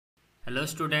Hello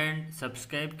student,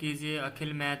 subscribe कीजिए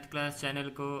अखिल math class channel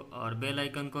को और बेल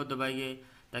आइकन को दबाइए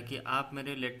ताकि आप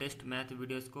मेरे लेटेस्ट मैथ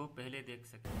वीडियोस को पहले देख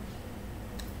सकें।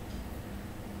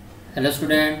 Hello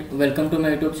student, welcome to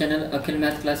my YouTube channel Akhil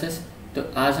math classes. तो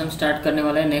आज हम स्टार्ट करने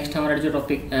वाले हैं नेक्स्ट हमारा जो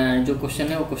टॉपिक जो क्वेश्चन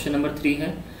है वो क्वेश्चन नंबर 3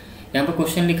 है। यहाँ पर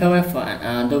क्वेश्चन लिखा हुआ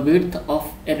है the width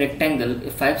of a rectangle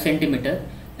 5 centimetre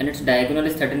and its diagonal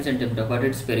is 13 centimetre but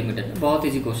its perimeter. बहुत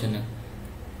ईजी क्वेश्चन है,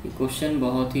 ये क्वेश्चन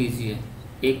बहुत ही ईजी है।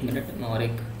 एक मिनट में और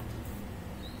एक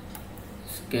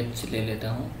स्केच ले लेता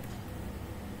हूँ।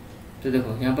 तो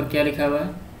देखो यहाँ पर क्या लिखा हुआ है,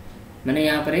 मैंने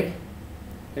यहाँ पर एक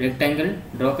रेक्टेंगल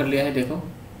ड्रॉ कर लिया है। देखो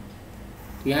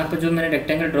यहाँ पर जो मैंने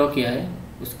रेक्टेंगल ड्रॉ किया है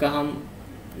उसका हम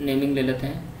नेमिंग ले लेते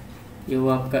हैं। ये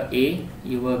हुआ आपका ए,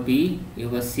 ये हुआ बी, ये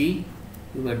हुआ सी,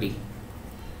 ये हुआ D.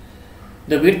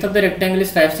 The width of the rectangle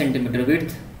is 5 centimetre.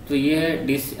 Width तो ये है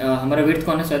डी, हमारा विड्थ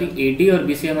कौन है, सॉरी ए डी और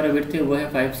बी सी हमारा विड्थ है, वो है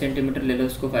 5 सेंटीमीटर। ले लो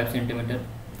उसको 5 सेंटीमीटर।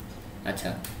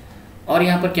 अच्छा, और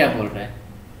यहाँ पर क्या बोल रहा है,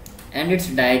 and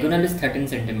its diagonal is 13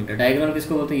 centimetre. Diagonal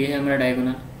किसको बोलते हैं, ये है हमारा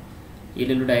डायगोनल। ये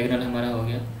ले लो, डायगोनल हमारा हो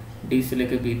गया डी से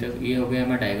लेकर बी तक, ये हो गया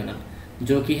हमारा डायगोनल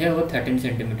जो कि है वो 13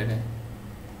 सेंटीमीटर है।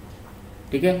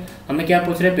 ठीक है, हमें क्या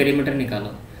पूछ रहा है, पेरीमीटर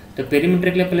निकालो। तो पेरीमीटर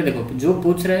के लिए पहले देखो जो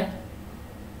पूछ रहा है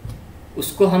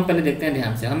उसको हम पहले देखते हैं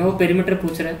ध्यान से। हमें वो पेरीमीटर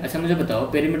पूछ रहा है। अच्छा मुझे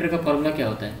बताओ पेरीमीटर का फॉर्मूला क्या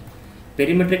होता है।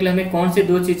 पेरीमीटर के लिए हमें कौन सी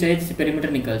दो चीज़ चाहिए जिससे पेरीमीटर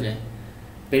निकल जाए।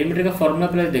 पेरीमीटर का फॉर्मूला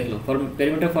पहले देख लो।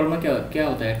 पेरीमीटर फॉर्मूला क्या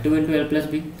होता है, 2 ×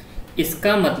 L+B।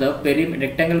 इसका मतलब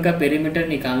रेक्टेंगल का पेरीमीटर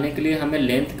निकालने के लिए हमें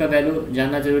लेंथ का वैल्यू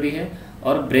जानना जरूरी है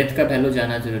और ब्रेथ का वैल्यू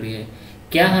जानना जरूरी है।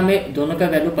 क्या हमें दोनों का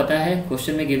वैल्यू पता है,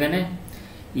 क्वेश्चन में गिवन है।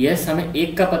 यस, हमें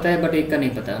एक का पता है बट एक का नहीं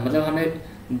पता। मतलब हमें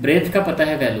ब्रेथ का पता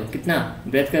है वैल्यू, कितना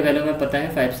ब्रेथ का वैल्यू हमें पता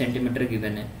है 5 सेंटीमीटर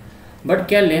गिवन है। बट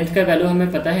क्या लेंथ का वैल्यू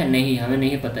हमें पता है, नहीं हमें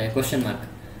नहीं पता है। क्वेश्चन मार्क,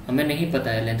 हमें नहीं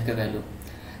पता है लेंथ का वैल्यू।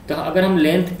 तो अगर हम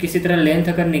लेंथ किसी तरह लेंथ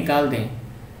अगर निकाल दें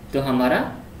तो हमारा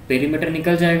पेरीमीटर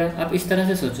निकल जाएगा। आप इस तरह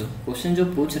से सोचो, क्वेश्चन जो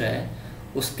पूछ रहा है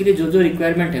उसके लिए जो जो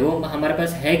रिक्वायरमेंट है वो हमारे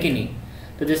पास है कि नहीं।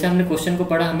 तो जैसे हमने क्वेश्चन को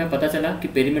पढ़ा, हमें पता चला कि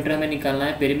पेरीमीटर हमें निकालना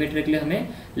है। पेरीमीटर के लिए हमें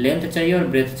लेंथ चाहिए और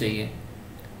ब्रेथ चाहिए,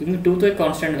 क्योंकि 2 तो एक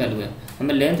कांस्टेंट वैल्यू है।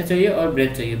 हमें लेंथ चाहिए और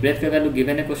ब्रेथ चाहिए। ब्रेथ का वैल्यू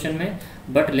गिवन है क्वेश्चन में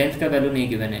बट लेंथ का वैल्यू नहीं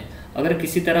गिवन है। अगर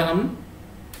किसी तरह हम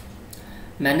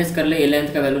मैनेज कर ले ये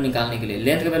लेंथ का वैल्यू निकालने के लिए,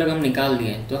 लेंथ का वैल्यू हम निकाल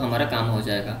लिए तो हमारा काम हो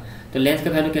जाएगा। तो लेंथ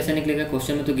का वैल्यू कैसे निकलेगा,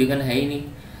 क्वेश्चन में तो गिवन है ही नहीं।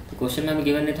 तो क्वेश्चन में हमें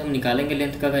गिवन नहीं तो हम निकालेंगे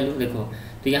लेंथ का वैल्यू। देखो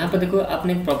तो यहाँ पर देखो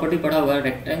आपने एक प्रॉपर्टी पढ़ा हुआ,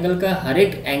 रेक्टेंगल का हर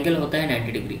एक एंगल होता है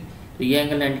 90 डिग्री। तो ये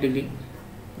एंगल 90 डिग्री,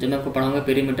 जब मैं आपको पढ़ाऊंगा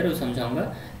पेरीमीटर वो समझाऊंगा।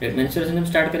 मेंसुरेशन जब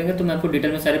स्टार्ट करेंगे तो मैं आपको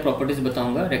डिटेल में सारे प्रॉपर्टीज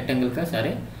बताऊंगा रेक्टेंगल का सारे।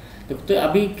 तो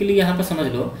अभी के लिए यहाँ पर समझ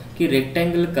लो कि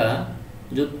रेक्टेंगल का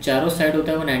जो चारों साइड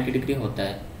होता है वो 90 डिग्री होता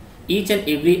है। Each and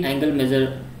every angle measure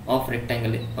of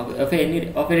rectangle of a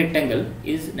rectangle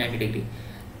is 90 degree.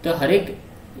 तो हर एक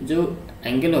जो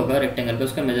एंगल होगा रेक्टेंगल का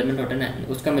उसका मेजरमेंट होता है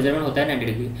 90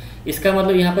 डिग्री। इसका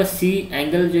मतलब यहाँ पर सी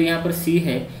एंगल जो यहाँ पर सी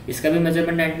है इसका भी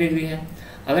मेजरमेंट 90 डिग्री है।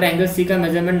 अगर एंगल सी का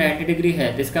मेजरमेंट 90 डिग्री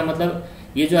है तो इसका मतलब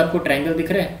ये जो आपको ट्रायंगल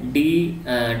दिख रहा है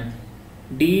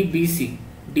डी बी सी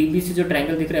जो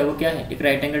ट्रायंगल दिख रहा है वो क्या है, एक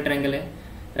राइट एंगल ट्रायंगल है।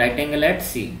 राइट एंगल एट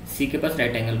सी के पास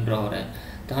राइट एंगल ड्रॉ हो रहा है।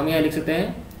 तो हम यहाँ लिख सकते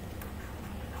हैं,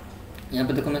 यहाँ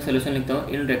पे देखो मैं सोल्यूशन लिखता हूँ।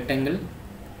 In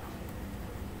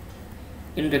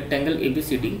rectangle A B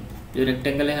C D, जो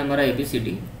रेक्टेंगल है हमारा ए बी सी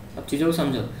डी। अब चीज़ों को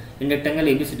समझो, in rectangle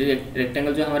A B C D,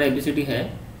 rectangle जो हमारा ए बी सी डी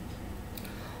है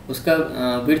उसका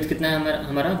विड्थ कितना है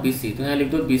हमारा बी सी। तो यहाँ लिख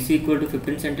दो B C equal to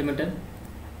 15 centimetre,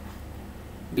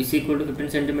 B C equal to 15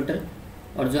 centimetre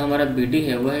और जो हमारा बी डी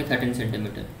है वो है 13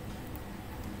 सेंटीमीटर।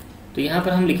 तो यहाँ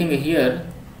पर हम लिखेंगे here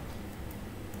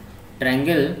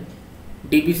triangle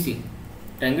D B C,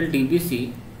 triangle D B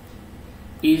C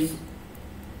is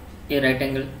a right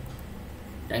angle,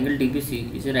 triangle D B C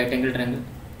is a right angle triangle.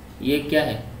 ये क्या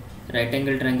है, राइट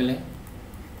एंगल ट्रायंगल है।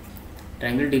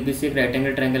 ट्रायंगल डी बी सी एक राइट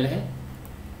एंगल ट्रायंगल है।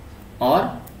 और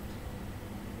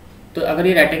तो अगर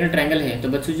ये राइट एंगल ट्रायंगल है तो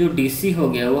बच्चों जो डी सी हो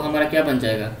गया वो हमारा क्या बन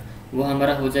जाएगा, वो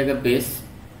हमारा हो जाएगा बेस।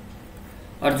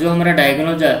 और जो हमारा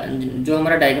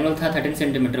डायगोनल था 13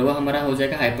 सेंटीमीटर वो हमारा हो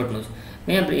जाएगा हाइपोटेन्यूज।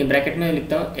 मैं यहाँ ब्रैकेट में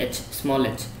लिखता हूँ एच, स्मॉल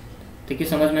एच, ठीक है,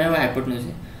 समझ में आया, वो हाइपोटेन्यूज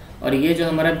है। और ये जो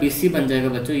हमारा बी सी बन जाएगा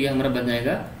बच्चों, ये हमारा बन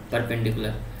जाएगा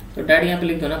परपेंडिकुलर। तो डैड यहाँ पे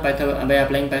लिख दो ना बाय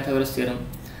अप्लाइंग पाइथागोरस थ्योरम।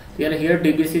 तो यार here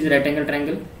D B C is right angle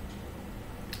triangle.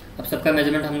 अब सबका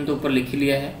मेजरमेंट हमने तो ऊपर लिख ही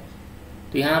लिया है।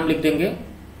 तो यहाँ हम लिख देंगे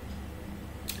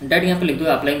डैट, यहाँ पे लिख दो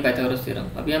अप्लाइंग पाइथागोरस थ्योरम।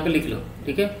 अब यहाँ पे लिख लो,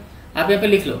 ठीक है, आप यहाँ पे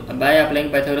लिख लो बाय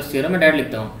अप्लाइंग पाइथागोरस थ्योरम। मैं डैट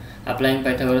लिखता हूँ अप्लाइंग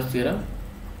पाइथागोरस थ्योरम,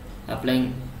 अप्लाइंग,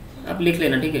 आप लिख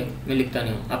लेना, ठीक है, मैं लिखता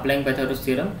नहीं हूँ, अप्लाइंग पाइथागोरस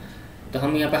थ्योरम। तो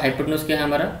हम यहाँ पे हाइपोटेन्यूज क्या है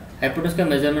हमारा, हाइपोटेन्यूज का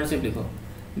मेजरमेंट सिर्फ लिखो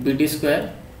बी डी स्क्वायर,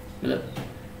 मतलब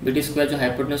बी डी स्क्वायर जो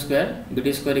hypotenuse square, B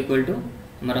D square equal to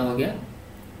हमारा हो गया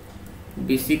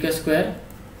BC का स्क्वायर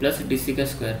प्लस DC का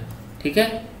स्क्वायर, ठीक है।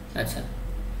 अच्छा,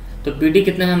 तो BD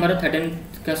कितना है हमारा 13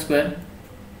 का स्क्वायर,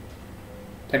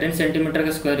 13 सेंटीमीटर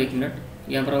का स्क्वायर, 1 मिनट,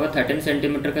 यहाँ पर होगा 13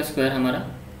 सेंटीमीटर का स्क्वायर हमारा,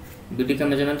 BD का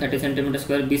मेजरमेंट 30 सेंटीमीटर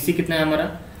स्क्वायर। BC कितना है हमारा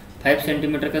 5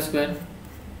 सेंटीमीटर का स्क्वायर,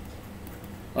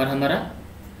 और हमारा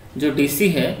जो DC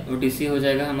है वो DC हो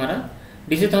जाएगा हमारा,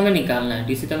 DC तो हमें निकालना है,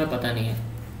 DC तो हमें पता नहीं है,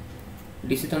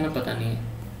 DC तो हमें पता नहीं है,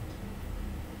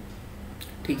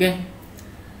 ठीक है।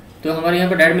 तो हमारे यहाँ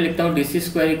पर डायरेक्ट में लिखता हूँ DC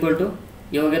स्क्वायर इक्वल टू,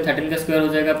 ये हो गया 13 का स्क्वायर हो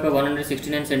जाएगा आपका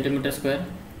 169 सेंटीमीटर स्क्वायर,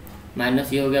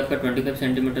 माइनस ये हो गया आपका 25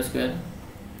 सेंटीमीटर स्क्वायर।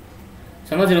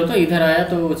 समझ रहे हो? तो इधर आया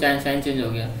तो साइन चेंज हो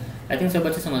गया, आई थिंक सब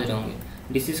बच्चे समझ रहे होंगे।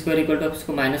 DC स्क्वायर इक्वल टू, आप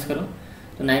इसको माइनस करो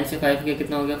तो 9 से 5 गया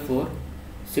कितना हो गया 4,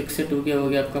 6 से 2 गया हो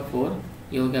गया आपका 4,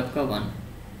 ये हो गया आपका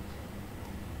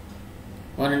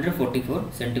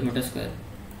 144 सेंटीमीटर स्क्वायर,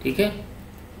 ठीक है।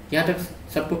 यहाँ तक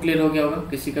सबको क्लियर हो गया होगा,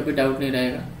 किसी का भी डाउट नहीं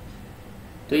रहेगा।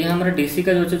 तो यहाँ हमारा DC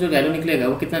का जो वैल्यू निकलेगा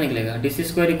वो कितना निकलेगा, DC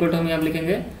स्क्वायर इक्वल टू हम यहाँ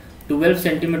लिखेंगे 12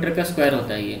 सेंटीमीटर का स्क्वायर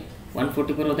होता है, ये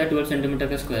 144 होता है 12 सेंटीमीटर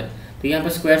का स्क्वायर। तो यहाँ पर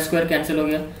स्क्वायर स्क्वायर कैंसिल हो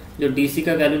गया, जो DC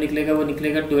का वैल्यू निकलेगा वो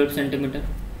निकलेगा 12 सेंटीमीटर।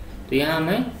 तो यहाँ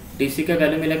हमें DC का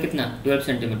वैल्यू मिला कितना 12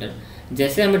 सेंटीमीटर।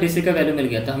 जैसे हमें DC का वैल्यू मिल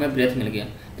गया तो हमें ब्रेथ मिल गया,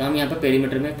 तो हम यहाँ पर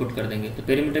पेरीमीटर में पुट कर देंगे। तो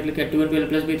पेरीमीटर के लिए 2 × L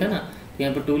प्लस B था ना, तो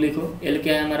यहाँ पर 2 लिखो। L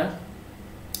क्या है हमारा,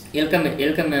 L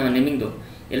का नेमिंग दो,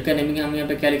 L का नेमिंग हम यहाँ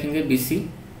पे क्या लिखेंगे BC,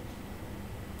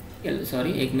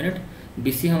 सॉरी 1 मिनट,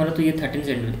 BC हमारा तो ये 13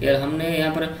 सेंटीमीटर, हमने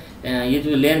यहाँ पर ये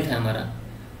जो लेंथ है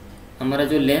हमारा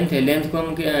जो लेंथ है, लेंथ को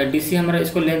हम DC हमारा,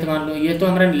 इसको लेंथ मान लो, ये तो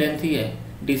हमारा लेंथ ही है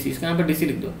DC, इसका यहाँ पर DC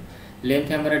लिख दो, लेंथ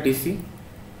है हमारा DC,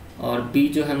 और B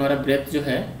जो है हमारा ब्रेथ जो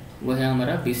है वो है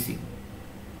हमारा BC,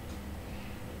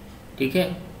 ठीक है,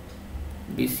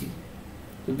 BC।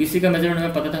 तो BC का मेजरमेंट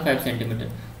हमें पता था 5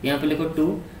 सेंटीमीटर, यहाँ पे लिखो 2,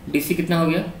 DC कितना हो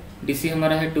गया, DC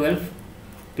हमारा है 12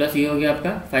 प्लस ये हो गया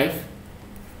आपका 5,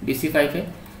 DC 5 है,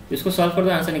 तो इसको सॉल्व कर दो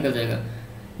आंसर निकल जाएगा।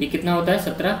 ये कितना होता है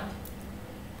 17,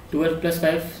 12 प्लस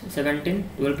 5 17,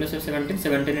 12 प्लस 5 17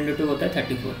 × 2 होता है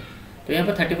 34। तो यहाँ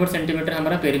पर 34 सेंटीमीटर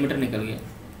हमारा पेरीमीटर निकल गया,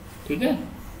 ठीक है।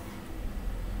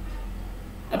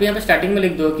 अब यहाँ पर स्टार्टिंग में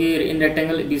लिख दो कि in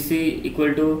rectangle BC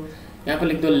equal to, यहाँ पर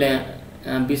लिख दो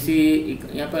BC,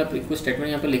 यहाँ पर आपको स्टेटमेंट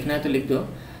यहाँ पर लिखना है तो लिख दो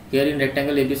हियर इन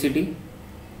रेक्टेंगल ABCD,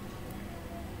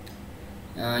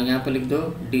 यहाँ पर लिख दो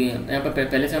D, यहाँ पर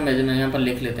पहले से हम मेजरमेंट यहाँ पर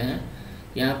लिख लेते हैं,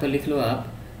 यहाँ पर लिख लो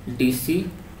आप DC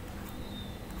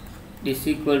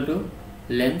equal to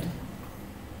length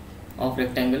of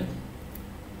rectangle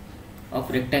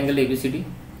ABCD,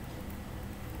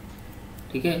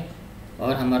 ठीक है।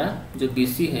 और हमारा जो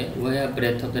BC है वो है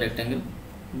breath of the rectangle,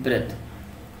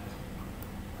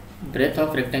 breath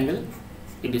of rectangle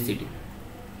ABCD,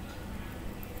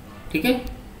 ठीक है।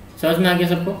 समझ में आ गया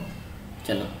सबको?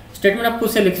 चलो, स्टेटमेंट आप खुद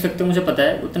से लिख सकते हो, मुझे पता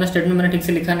है उतना स्टेटमेंट मैंने ठीक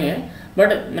से लिखा नहीं है,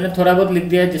 बट मैंने थोड़ा बहुत लिख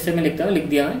दिया है, जिससे मैं लिखता हूँ लिख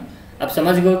दिया मैं। आप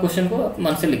समझ गए क्वेश्चन को, आप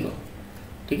मन से लिखो,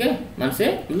 ठीक है, मन से,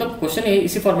 मतलब क्वेश्चन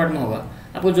इसी फॉर्मेट में होगा।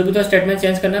 आपको जो भी तो स्टेटमेंट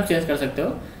चेंज करना है आप चेंज कर सकते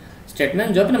हो,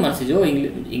 स्टेटमेंट जो अपने मन से, जो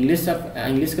इंग्लिश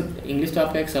तो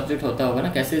आपका एक सब्जेक्ट होता होगा ना,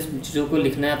 कैसे चीज़ों को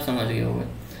लिखना है आप समझ गए होगे,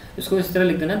 इसको इस तरह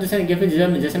लिख देना,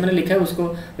 जैसे मैंने लिखा है उसको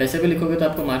वैसे भी लिखोगे तो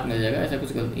आपको मार्क मिल जाएगा, ऐसा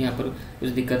कुछ यहाँ पर कुछ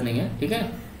दिक्कत नहीं है, ठीक है।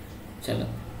 चलो,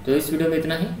 तो इस वीडियो में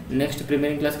इतना ही, नेक्स्ट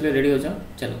प्रीमियरिंग क्लास के लिए रेडी हो जाओ,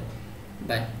 चलो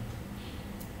बाय।